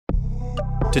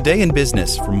Today in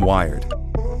Business from Wired.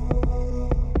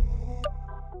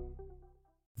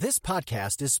 This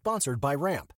podcast is sponsored by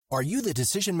Ramp. Are you the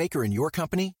decision maker in your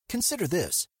company? Consider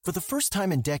this. For the first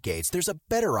time in decades, there's a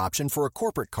better option for a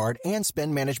corporate card and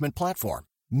spend management platform.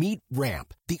 Meet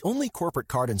Ramp, the only corporate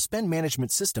card and spend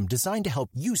management system designed to help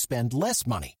you spend less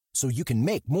money so you can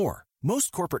make more.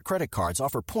 Most corporate credit cards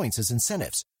offer points as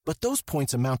incentives, but those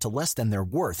points amount to less than their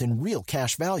worth in real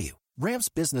cash value. Ramp's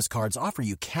business cards offer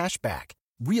you cash back,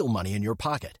 real money in your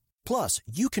pocket. Plus,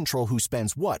 you control who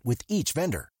spends what with each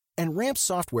vendor. And Ramp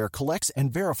software collects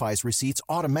and verifies receipts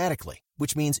automatically,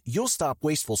 which means you'll stop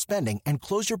wasteful spending and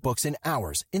close your books in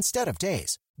hours instead of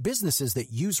days. Businesses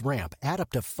that use Ramp add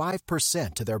up to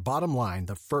 5% to their bottom line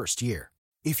the first year.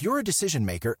 If you're a decision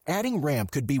maker, adding Ramp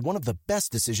could be one of the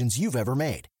best decisions you've ever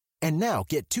made. And now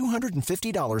get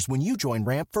 $250 when you join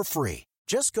Ramp for free.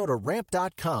 Just go to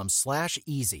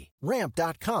ramp.com/easy.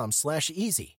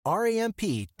 Ramp.com/easy.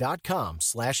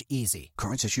 RAMP.com/easy.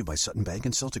 Cards issued by Sutton Bank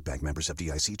and Celtic Bank, members of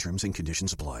FDIC. Terms and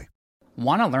conditions apply.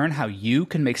 Want to learn how you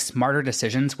can make smarter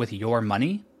decisions with your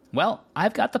money? Well,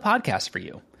 I've got the podcast for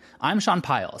you. I'm Sean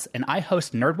Piles, and I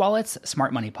host NerdWallet's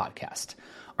Smart Money Podcast.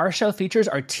 Our show features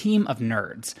our team of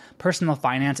nerds, personal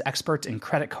finance experts in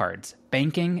credit cards,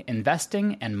 banking,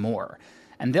 investing, and more.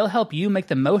 And they'll help you make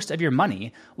the most of your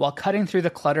money while cutting through the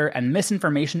clutter and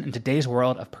misinformation in today's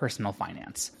world of personal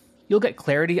finance. You'll get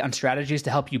clarity on strategies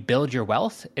to help you build your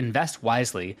wealth, invest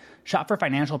wisely, shop for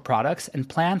financial products, and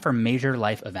plan for major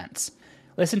life events.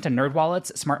 Listen to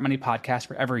NerdWallet's Smart Money Podcast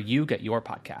wherever you get your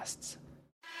podcasts.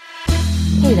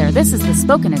 Hey there, this is the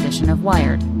spoken edition of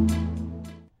Wired.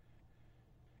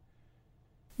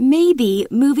 Maybe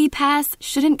MoviePass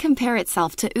shouldn't compare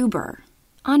itself to Uber.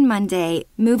 On Monday,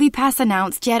 MoviePass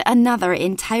announced yet another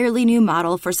entirely new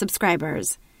model for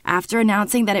subscribers. After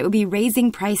announcing that it would be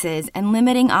raising prices and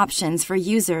limiting options for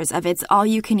users of its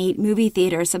all-you-can-eat movie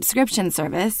theater subscription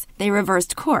service, they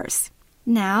reversed course.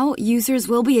 Now, users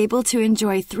will be able to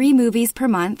enjoy 3 movies per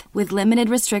month with limited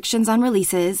restrictions on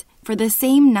releases for the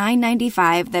same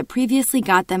 $9.95 that previously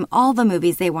got them all the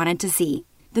movies they wanted to see.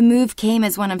 The move came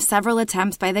as one of several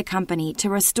attempts by the company to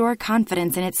restore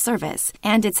confidence in its service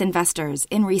and its investors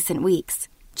in recent weeks.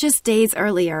 Just days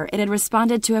earlier, it had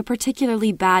responded to a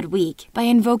particularly bad week by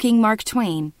invoking Mark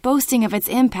Twain, boasting of its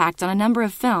impact on a number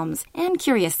of films, and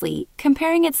curiously,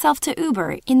 comparing itself to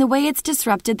Uber in the way it's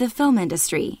disrupted the film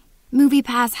industry.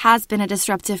 MoviePass has been a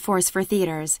disruptive force for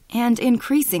theaters, and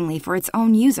increasingly for its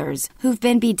own users, who've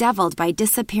been bedeviled by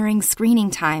disappearing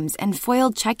screening times and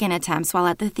foiled check-in attempts while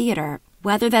at the theater.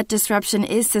 Whether that disruption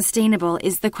is sustainable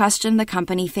is the question the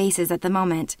company faces at the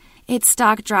moment. Its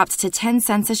stock dropped to 10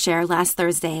 cents a share last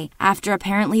Thursday after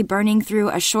apparently burning through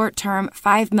a short-term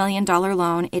 $5 million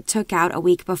loan it took out a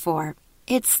week before.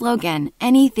 Its slogan,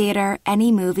 "Any theater,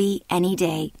 any movie, any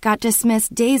day," got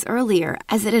dismissed days earlier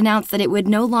as it announced that it would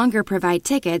no longer provide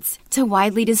tickets to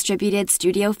widely distributed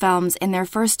studio films in their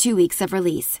first 2 weeks of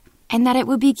release, and that it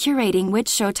would be curating which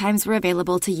showtimes were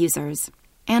available to users.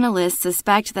 Analysts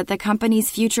suspect that the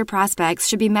company's future prospects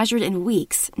should be measured in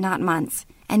weeks, not months.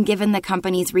 And given the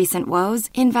company's recent woes,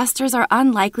 investors are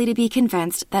unlikely to be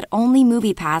convinced that only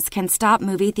MoviePass can stop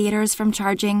movie theaters from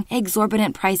charging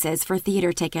exorbitant prices for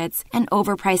theater tickets and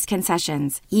overpriced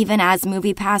concessions, even as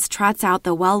MoviePass trots out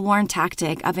the well-worn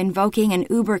tactic of invoking an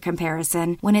Uber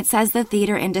comparison when it says the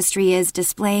theater industry is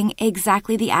displaying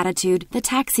exactly the attitude the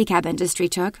taxicab industry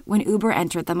took when Uber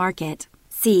entered the market.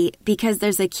 See, because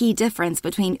there's a key difference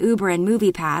between Uber and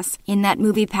MoviePass in that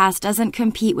MoviePass doesn't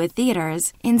compete with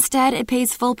theaters. Instead, it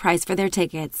pays full price for their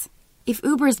tickets. If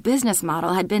Uber's business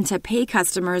model had been to pay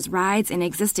customers rides in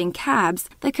existing cabs,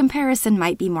 the comparison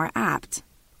might be more apt.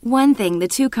 One thing the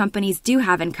two companies do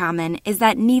have in common is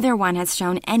that neither one has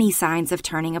shown any signs of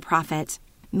turning a profit.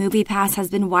 MoviePass has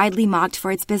been widely mocked for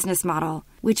its business model,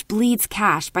 which bleeds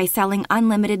cash by selling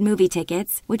unlimited movie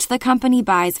tickets, which the company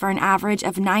buys for an average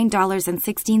of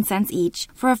 $9.16 each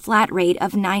for a flat rate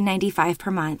of $9.95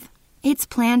 per month. Its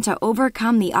plan to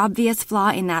overcome the obvious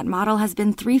flaw in that model has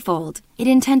been threefold. It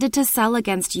intended to sell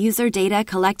against user data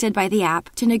collected by the app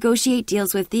to negotiate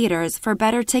deals with theaters for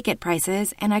better ticket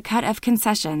prices and a cut of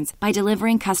concessions by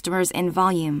delivering customers in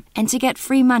volume, and to get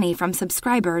free money from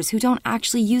subscribers who don't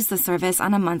actually use the service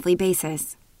on a monthly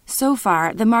basis. So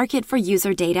far, the market for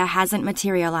user data hasn't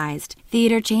materialized.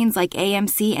 Theater chains like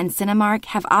AMC and Cinemark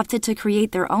have opted to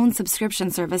create their own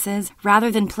subscription services rather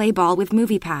than play ball with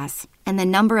MoviePass. And the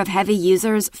number of heavy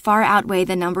users far outweigh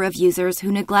the number of users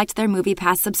who neglect their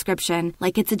MoviePass subscription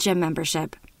like it's a gym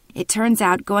membership. It turns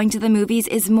out going to the movies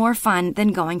is more fun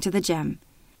than going to the gym.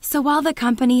 So while the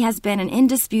company has been an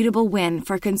indisputable win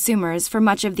for consumers for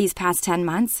much of these past 10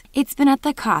 months, it's been at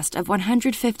the cost of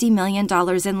 $150 million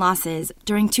in losses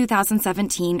during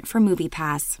 2017 for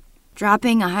MoviePass.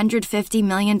 Dropping $150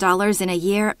 million in a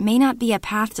year may not be a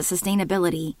path to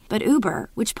sustainability, but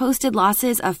Uber, which posted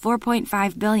losses of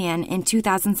 $4.5 billion in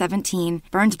 2017,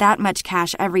 burned that much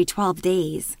cash every 12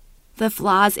 days. The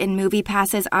flaws in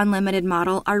MoviePass's unlimited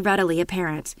model are readily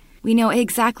apparent. We know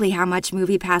exactly how much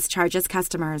MoviePass charges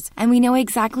customers, and we know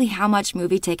exactly how much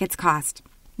movie tickets cost.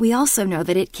 We also know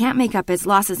that it can't make up its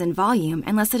losses in volume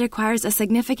unless it acquires a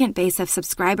significant base of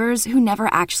subscribers who never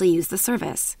actually use the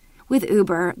service. With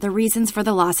Uber, the reasons for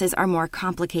the losses are more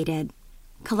complicated.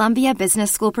 Columbia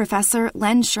Business School professor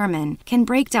Len Sherman can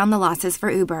break down the losses for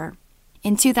Uber.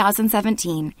 In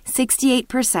 2017,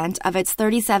 68% of its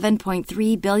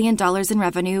 $37.3 billion in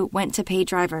revenue went to paid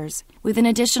drivers, with an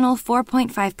additional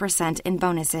 4.5% in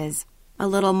bonuses. A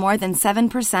little more than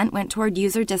 7% went toward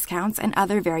user discounts and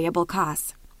other variable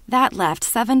costs. That left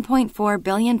 $7.4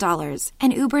 billion,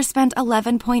 and Uber spent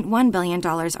 $11.1 billion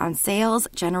on sales,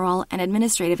 general, and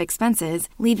administrative expenses,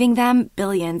 leaving them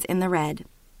billions in the red.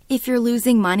 If you're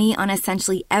losing money on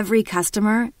essentially every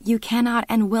customer, you cannot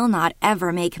and will not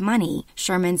ever make money,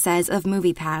 Sherman says of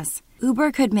MoviePass.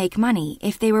 Uber could make money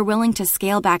if they were willing to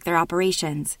scale back their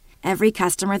operations. Every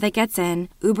customer that gets in,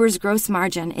 Uber's gross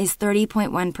margin is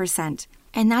 30.1%,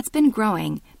 and that's been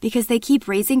growing because they keep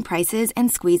raising prices and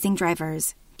squeezing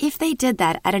drivers. If they did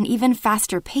that at an even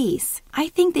faster pace, I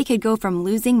think they could go from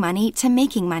losing money to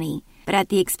making money, but at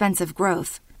the expense of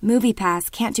growth.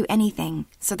 MoviePass can't do anything,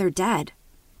 so they're dead.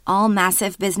 All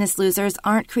massive business losers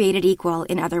aren't created equal,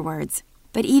 in other words.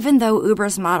 But even though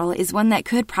Uber's model is one that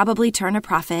could probably turn a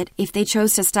profit if they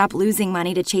chose to stop losing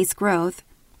money to chase growth,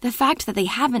 the fact that they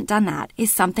haven't done that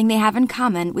is something they have in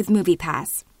common with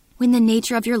MoviePass. When the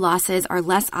nature of your losses are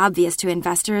less obvious to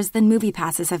investors than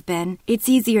MoviePasses have been, it's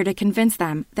easier to convince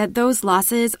them that those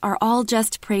losses are all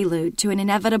just prelude to an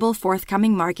inevitable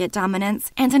forthcoming market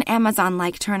dominance and an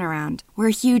Amazon-like turnaround, where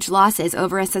huge losses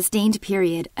over a sustained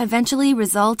period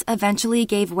eventually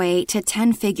gave way to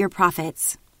 10-figure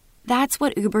profits. That's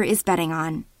what Uber is betting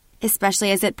on,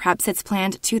 especially as it preps its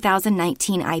planned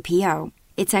 2019 IPO.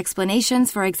 Its explanations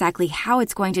for exactly how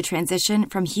it's going to transition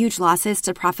from huge losses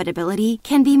to profitability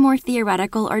can be more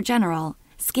theoretical or general.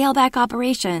 Scale back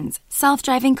operations,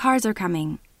 self-driving cars are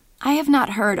coming. I have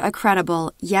not heard a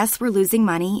credible, yes, we're losing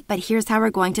money, but here's how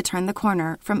we're going to turn the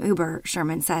corner from Uber,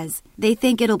 Sherman says. They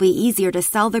think it'll be easier to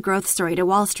sell the growth story to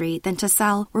Wall Street than to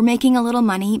sell, we're making a little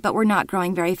money, but we're not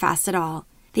growing very fast at all.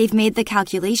 They've made the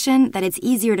calculation that it's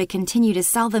easier to continue to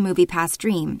sell the MoviePass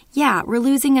dream. Yeah, we're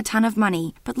losing a ton of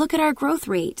money, but look at our growth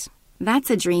rate. That's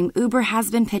a dream Uber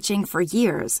has been pitching for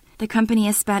years. The company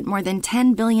has spent more than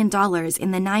 $10 billion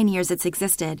in the 9 years it's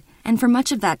existed, and for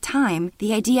much of that time,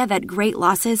 the idea that great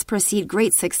losses precede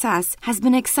great success has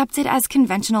been accepted as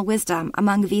conventional wisdom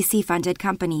among VC-funded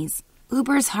companies.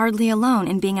 Uber's hardly alone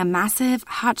in being a massive,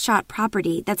 hotshot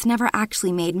property that's never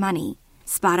actually made money.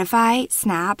 Spotify,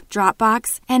 Snap,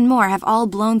 Dropbox, and more have all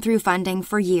blown through funding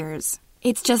for years.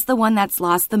 It's just the one that's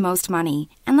lost the most money,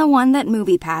 and the one that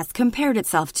MoviePass compared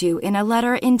itself to in a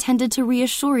letter intended to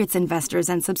reassure its investors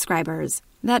and subscribers.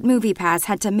 That MoviePass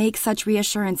had to make such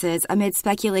reassurances amid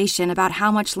speculation about how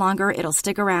much longer it'll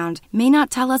stick around may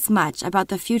not tell us much about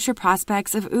the future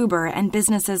prospects of Uber and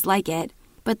businesses like it.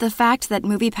 But the fact that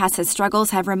MoviePass's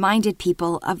struggles have reminded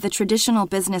people of the traditional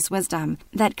business wisdom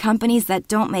that companies that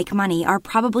don't make money are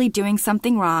probably doing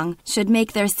something wrong should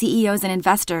make their CEOs and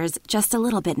investors just a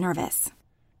little bit nervous.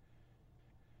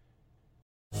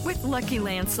 With Lucky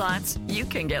Land Slots, you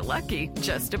can get lucky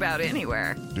just about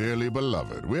anywhere. Dearly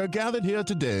beloved, we are gathered here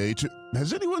today to...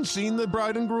 Has anyone seen the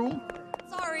bride and groom?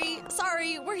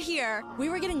 Sorry, we're here. We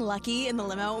were getting lucky in the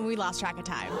limo and we lost track of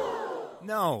time.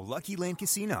 No, Lucky Land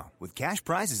Casino, with cash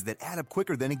prizes that add up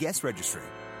quicker than a guest registry.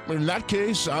 In that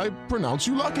case, I pronounce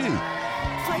you lucky.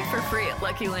 Play for free at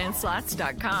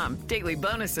LuckyLandSlots.com. Daily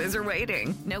bonuses are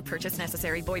waiting. No purchase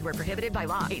necessary. Void where prohibited by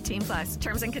law. 18+.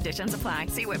 Terms and conditions apply.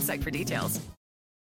 See website for details.